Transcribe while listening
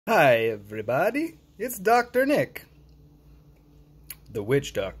Hi everybody, it's Dr. Nick, the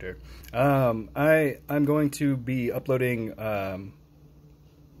Witch Doctor. I'm going to be uploading, and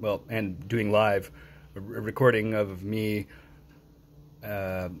doing live a recording of me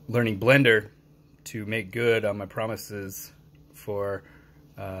learning Blender to make good on my promises for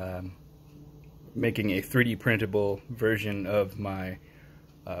making a 3D printable version of my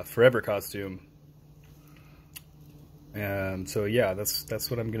Forever costume. So yeah,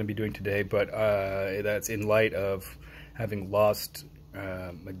 that's what I'm going to be doing today, but that's in light of having lost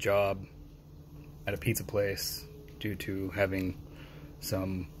a job at a pizza place due to having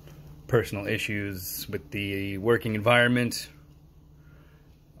some personal issues with the working environment.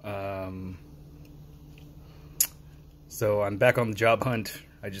 So I'm back on the job hunt.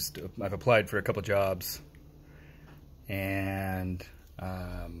 I've applied for a couple jobs, and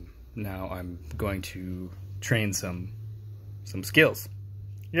now I'm going to train some skills.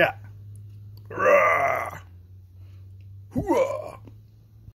 Yeah. Rah! Hooah!